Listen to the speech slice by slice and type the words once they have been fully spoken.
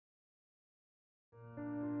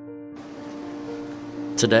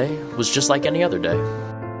Today was just like any other day.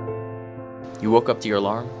 You woke up to your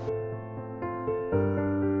alarm,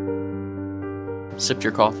 sipped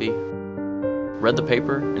your coffee, read the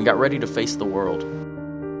paper, and got ready to face the world.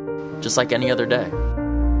 Just like any other day.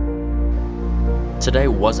 Today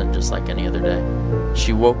wasn't just like any other day.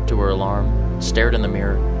 She woke to her alarm, stared in the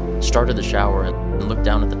mirror, started the shower, and looked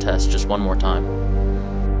down at the test just one more time.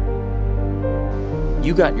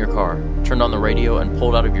 You got in your car, turned on the radio, and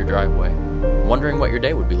pulled out of your driveway, wondering what your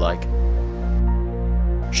day would be like.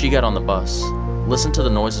 She got on the bus, listened to the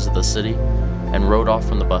noises of the city, and rode off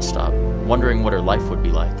from the bus stop, wondering what her life would be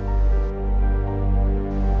like.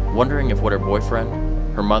 Wondering if what her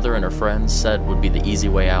boyfriend, her mother, and her friends said would be the easy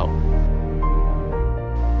way out.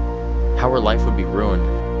 How her life would be ruined.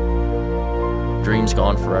 Dreams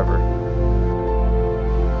gone forever.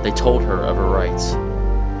 They told her of her rights.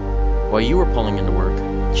 While you were pulling into work,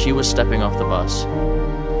 she was stepping off the bus,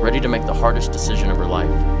 ready to make the hardest decision of her life.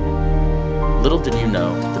 Little did you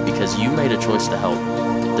know that because you made a choice to help,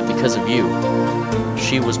 that because of you,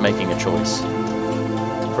 she was making a choice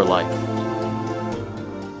for life.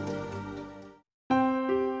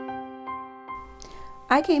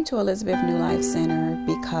 I came to Elizabeth New Life Center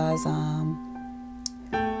because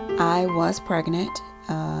I was pregnant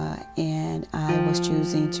and I was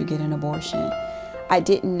choosing to get an abortion. I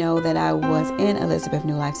didn't know that I was in Elizabeth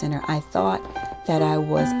New Life Center. I thought that I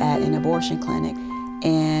was at an abortion clinic.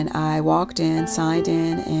 And I walked in, signed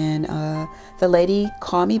in, and the lady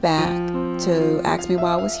called me back to ask me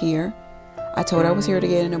why I was here. I told her I was here to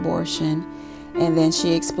get an abortion. And then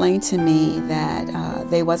she explained to me that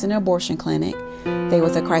they wasn't an abortion clinic. They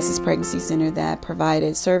was a crisis pregnancy center that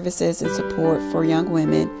provided services and support for young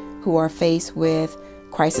women who are faced with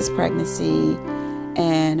crisis pregnancy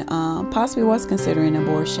and possibly was considering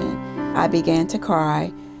abortion. I began to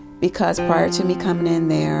cry because prior to me coming in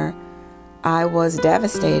there, I was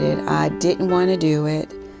devastated. I didn't want to do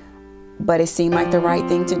it, but it seemed like the right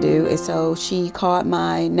thing to do. And so she called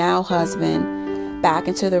my now husband back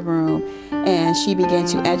into the room and she began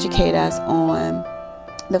to educate us on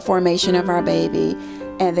the formation of our baby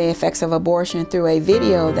and the effects of abortion through a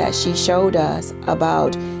video that she showed us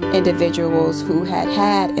about individuals who had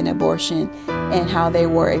had an abortion and how they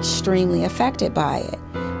were extremely affected by it.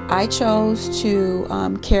 I chose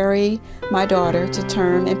to carry my daughter to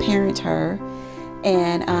term and parent her,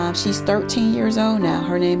 and she's 13 years old now.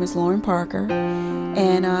 Her name is Lauren Parker,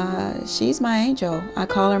 and she's my angel. I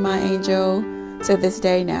call her my angel to this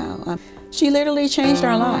day now. She literally changed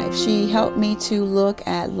our life. She helped me to look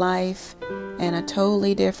at life in a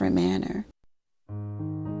totally different manner.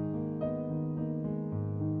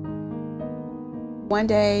 One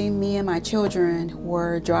day, me and my children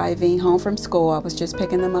were driving home from school. I was just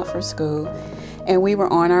picking them up from school. And we were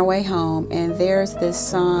on our way home. And there's this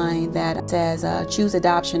sign that says, choose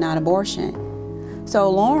adoption, not abortion. So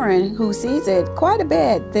Lauren, who sees it quite a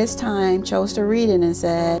bit, this time chose to read it and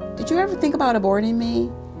said, did you ever think about aborting me?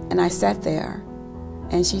 And I sat there.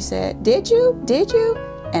 And she said, did you? Did you?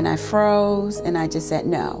 And I froze and I just said,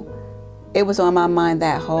 no. It was on my mind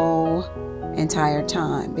that whole entire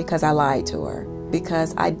time because I lied to her.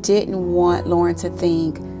 Because I didn't want Lauren to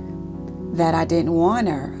think that I didn't want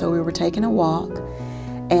her. So we were taking a walk,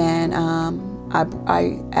 and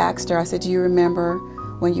I asked her, I said, do you remember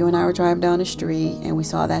when you and I were driving down the street and we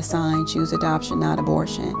saw that sign, choose adoption, not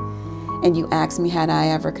abortion? And you asked me, had I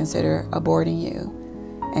ever considered aborting you?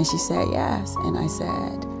 And she said, yes. And I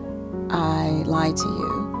said, I lied to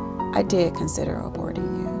you. I did consider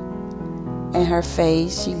aborting you. And her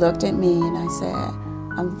face, she looked at me and I said,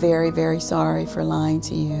 I'm very, very sorry for lying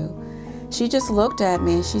to you. She just looked at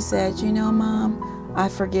me and she said, you know, Mom, I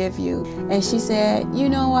forgive you. And she said, you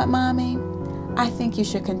know what, Mommy? I think you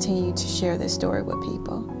should continue to share this story with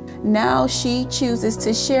people. Now she chooses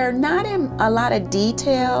to share, not in a lot of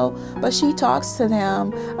detail, but she talks to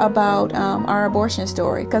them about our abortion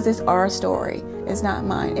story because it's our story. It's not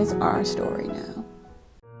mine, it's our story now.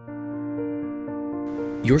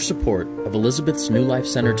 Your support of Elizabeth's New Life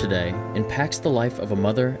Center today impacts the life of a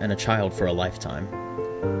mother and a child for a lifetime.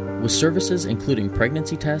 With services including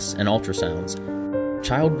pregnancy tests and ultrasounds,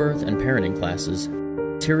 childbirth and parenting classes,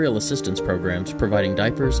 material assistance programs providing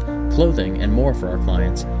diapers, clothing, and more for our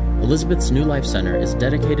clients, Elizabeth's New Life Center is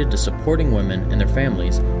dedicated to supporting women and their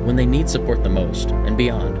families when they need support the most and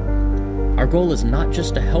beyond. Our goal is not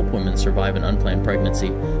just to help women survive an unplanned pregnancy,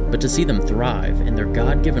 but to see them thrive in their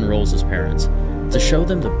God-given roles as parents, to show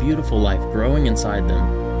them the beautiful life growing inside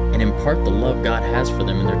them and impart the love God has for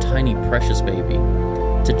them in their tiny, precious baby,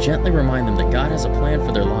 to gently remind them that God has a plan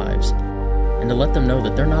for their lives, and to let them know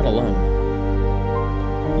that they're not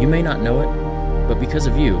alone. You may not know it, but because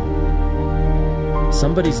of you,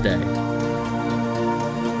 Somebody's day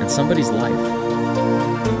and somebody's life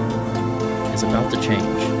is about to change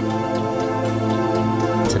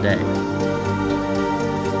today.